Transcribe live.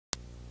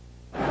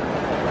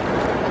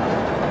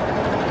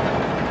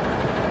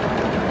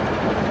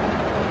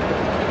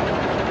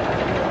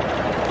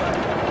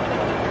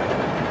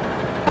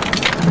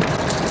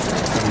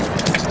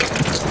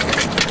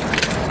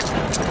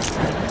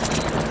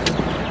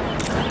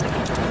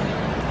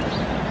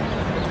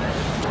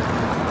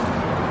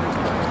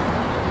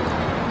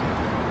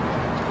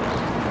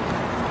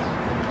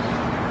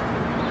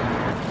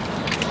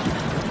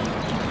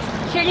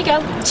you go.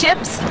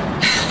 Chips.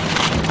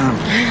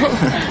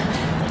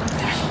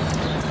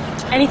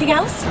 Anything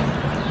else?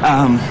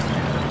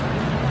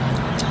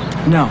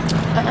 No.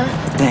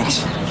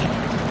 Thanks.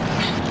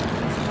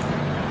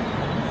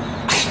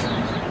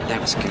 That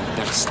was good.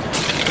 That was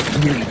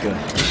really good.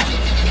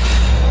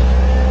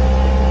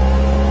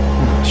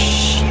 Oh,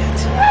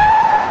 shit.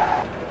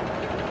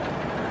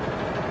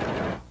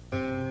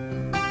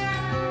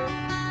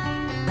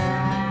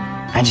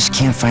 I just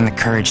can't find the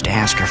courage to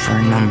ask her for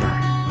a number.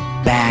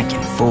 Back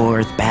and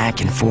forth,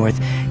 back and forth.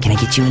 Can I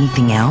get you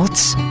anything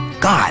else?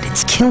 God,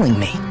 it's killing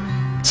me.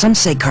 Some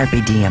say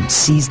carpe diem,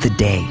 seize the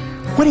day.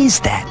 What is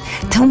that?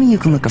 Tell me you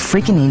can look a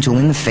freaking angel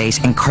in the face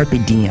and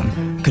carpe diem.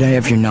 Could I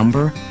have your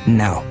number?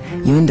 No.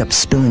 You end up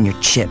spilling your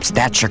chips.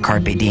 That's your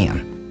carpe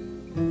diem.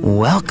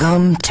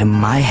 Welcome to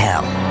my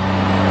hell.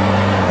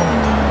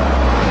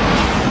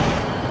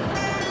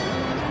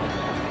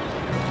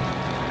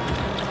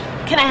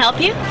 Can I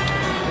help you?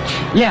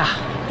 Yeah.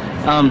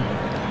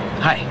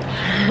 Hi.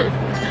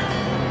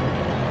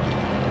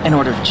 An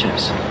order of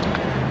chips.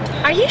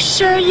 Are you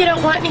sure you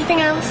don't want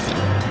anything else?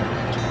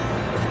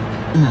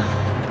 No.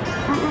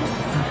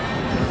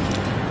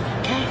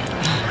 Okay.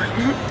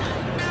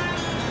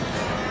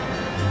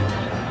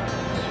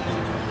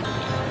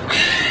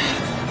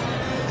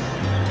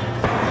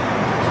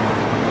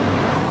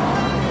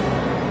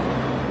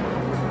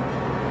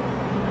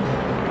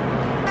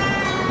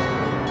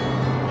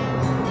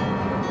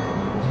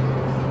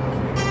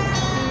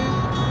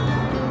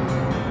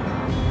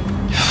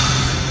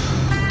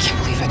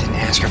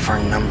 Ask her for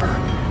a number.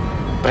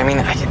 But I mean,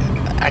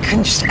 I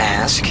couldn't just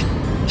ask.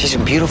 She's a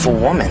beautiful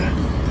woman.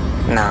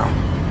 No.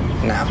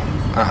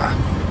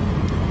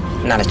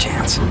 Not a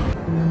chance.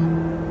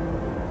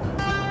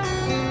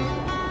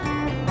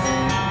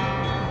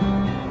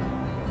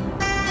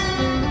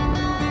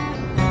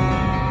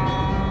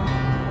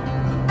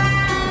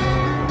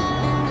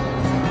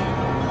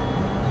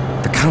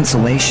 The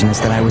consolation is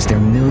that I was their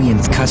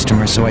millionth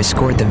customer, so I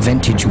scored the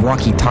vintage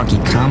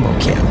walkie-talkie combo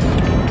kit.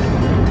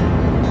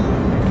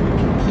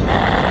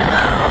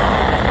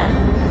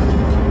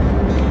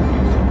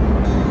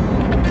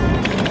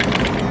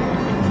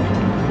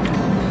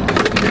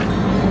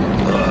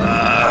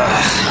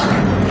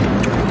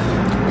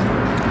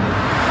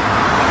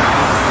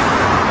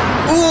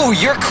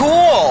 You're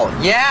cool!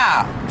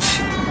 Yeah!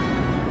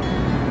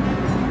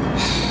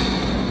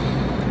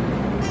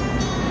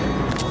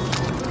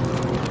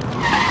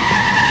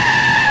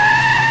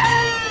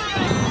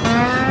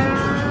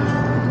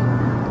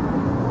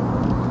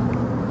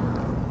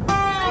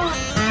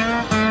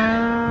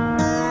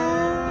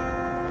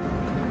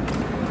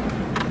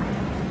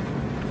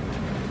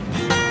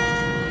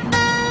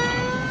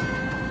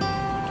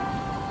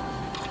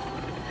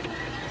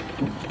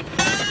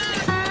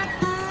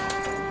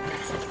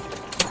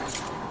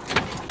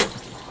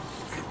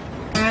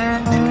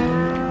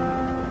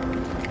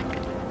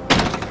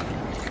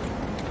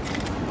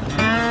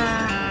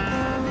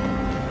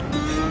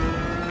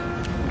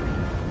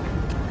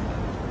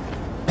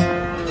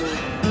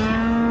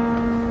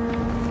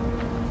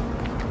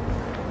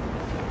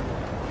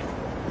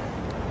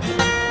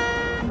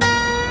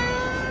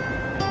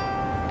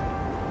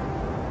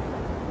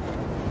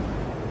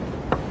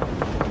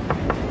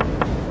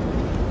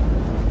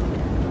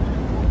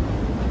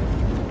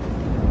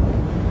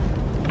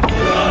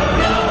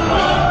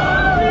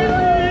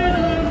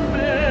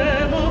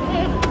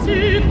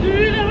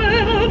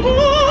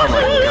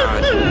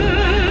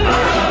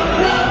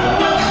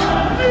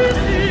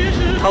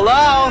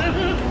 Hello?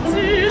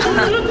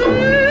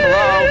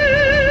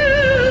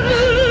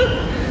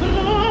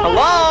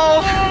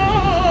 Hello?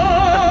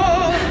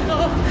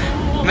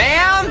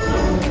 Ma'am?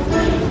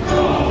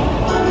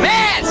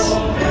 Miss!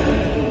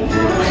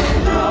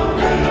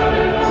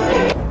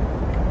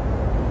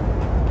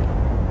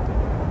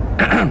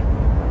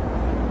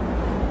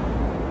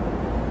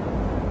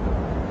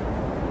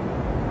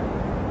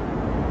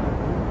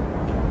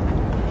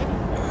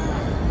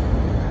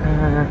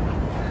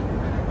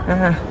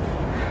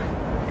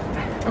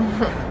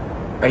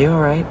 Are you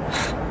alright?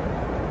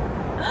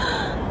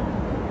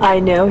 I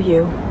know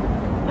you.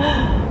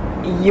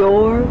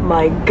 You're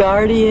my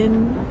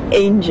guardian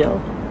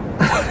angel.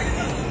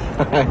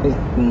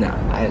 No,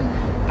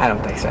 I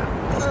don't think so.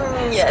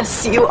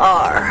 Yes, you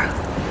are.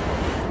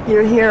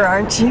 You're here,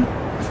 aren't you?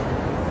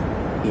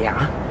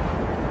 Yeah.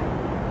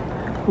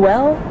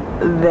 Well,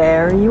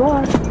 there you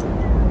are.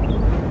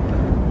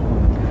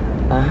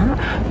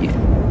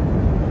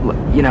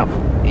 You know,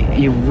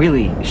 you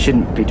really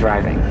shouldn't be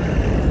driving.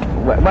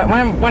 Why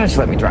don't you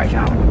let me drive you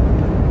home?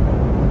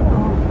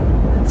 Oh,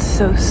 that's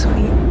so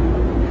sweet.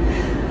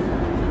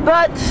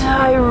 But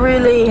I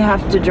really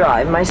have to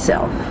drive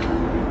myself.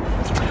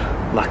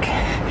 Look,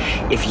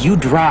 if you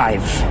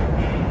drive,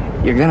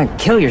 you're gonna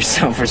kill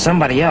yourself or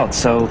somebody else,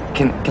 so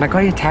can I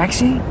call you a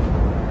taxi?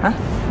 Huh?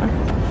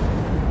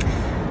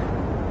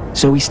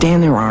 So we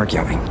stand there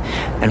arguing,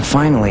 and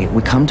finally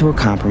we come to a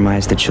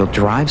compromise that she'll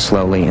drive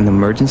slowly in the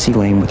emergency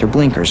lane with her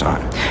blinkers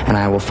on, and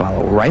I will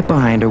follow right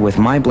behind her with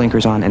my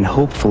blinkers on and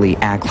hopefully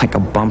act like a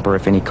bumper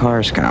if any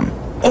cars come.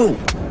 Oh!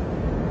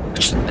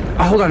 Just,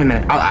 hold on a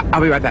minute.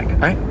 I'll be right back, all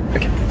right?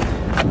 Okay.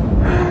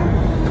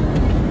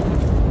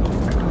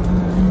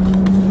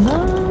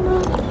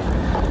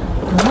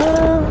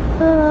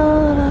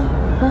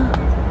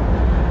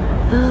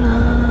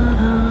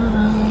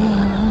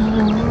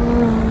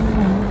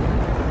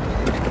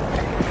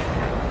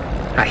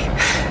 Hi.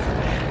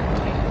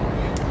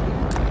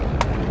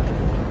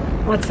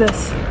 What's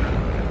this?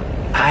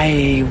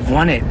 I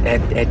won it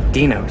at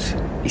Dino's.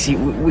 You see,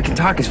 we can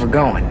talk as we're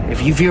going.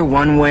 If you veer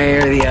one way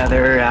or the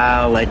other,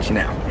 I'll let you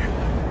know.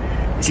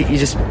 See, you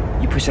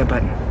push that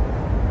button.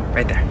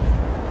 Right there.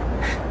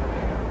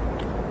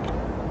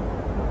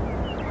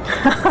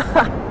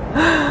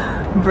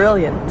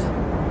 Brilliant.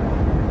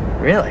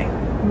 Really?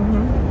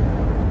 Mm-hmm.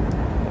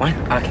 What?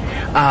 Okay.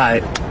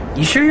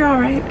 You sure you're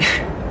all right?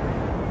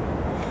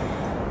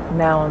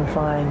 Now I'm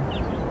fine.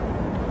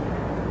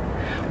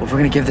 Well, if we're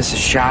gonna give this a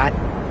shot,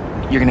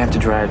 you're gonna have to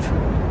drive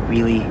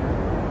really,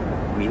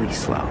 really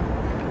slow.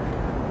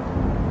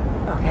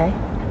 Okay.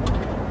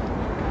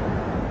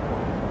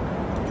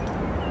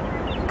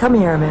 Come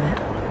here a minute.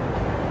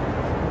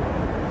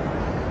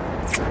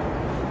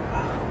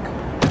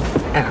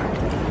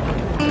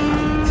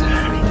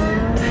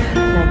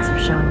 Thanks for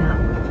showing up.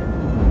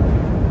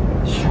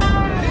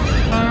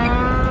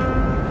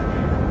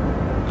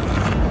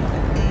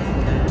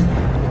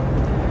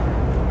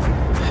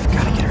 I've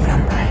got to get her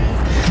number. I've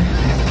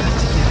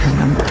got to get her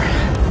number.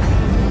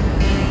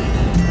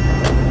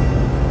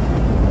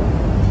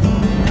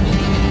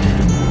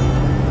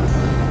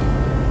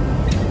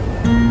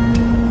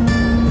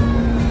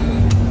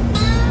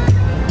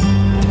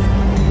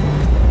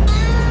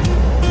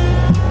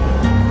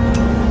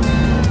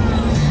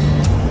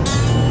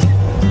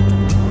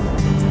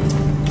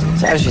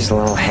 So she's a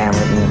little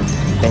hammered and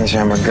thinks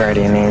I'm her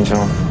guardian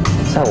angel.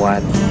 So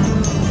what?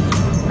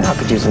 We all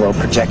could use a little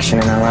projection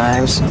in our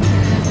lives.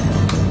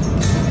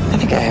 I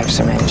think I have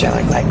some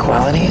angelic-like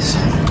qualities.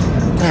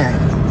 Yeah.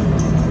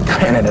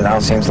 Granted, it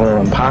all seems a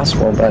little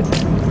impossible, but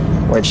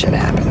weird shit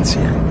happens,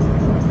 yeah.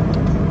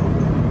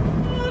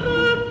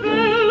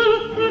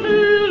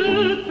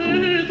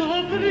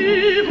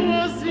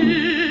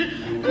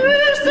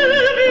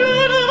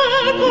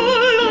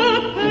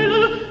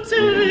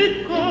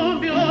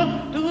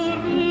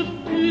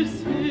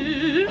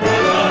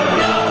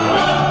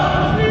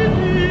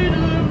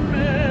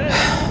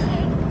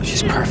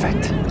 She's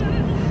perfect.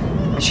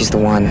 She's the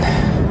one.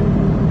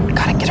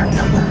 Gotta get her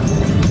number.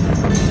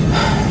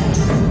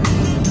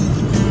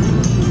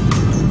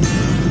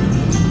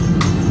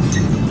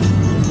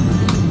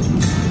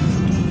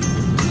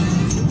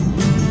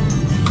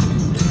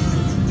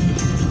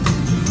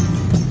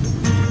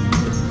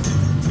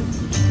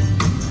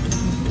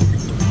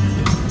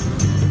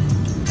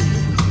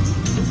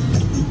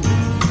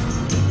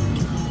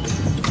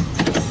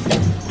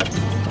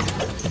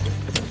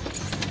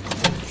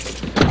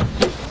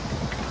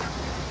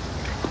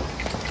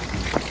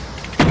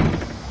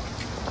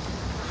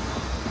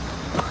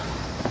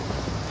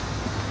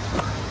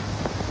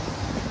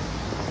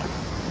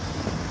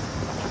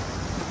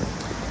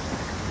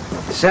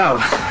 So,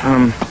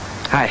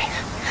 hi.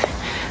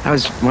 I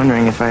was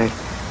wondering if I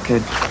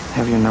could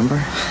have your number.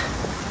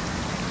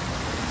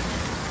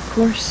 Of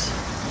course.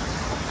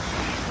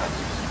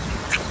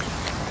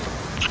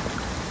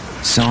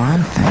 So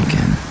I'm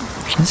thinking,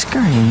 this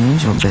guardian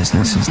angel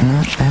business is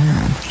not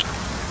bad.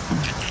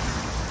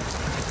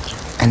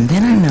 And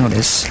then I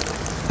notice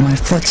my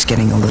foot's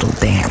getting a little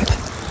damp.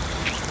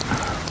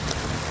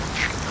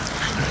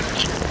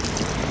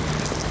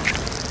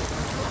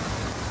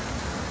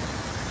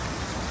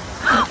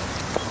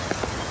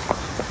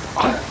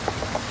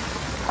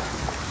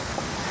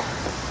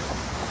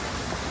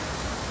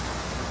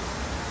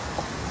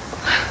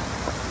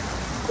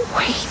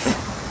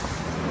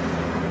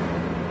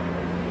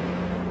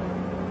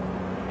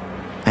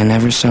 I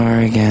never saw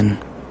her again.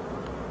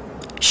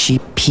 She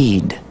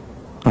peed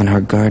on her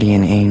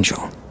guardian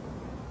angel.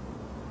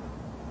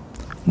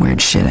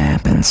 Weird shit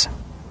happens.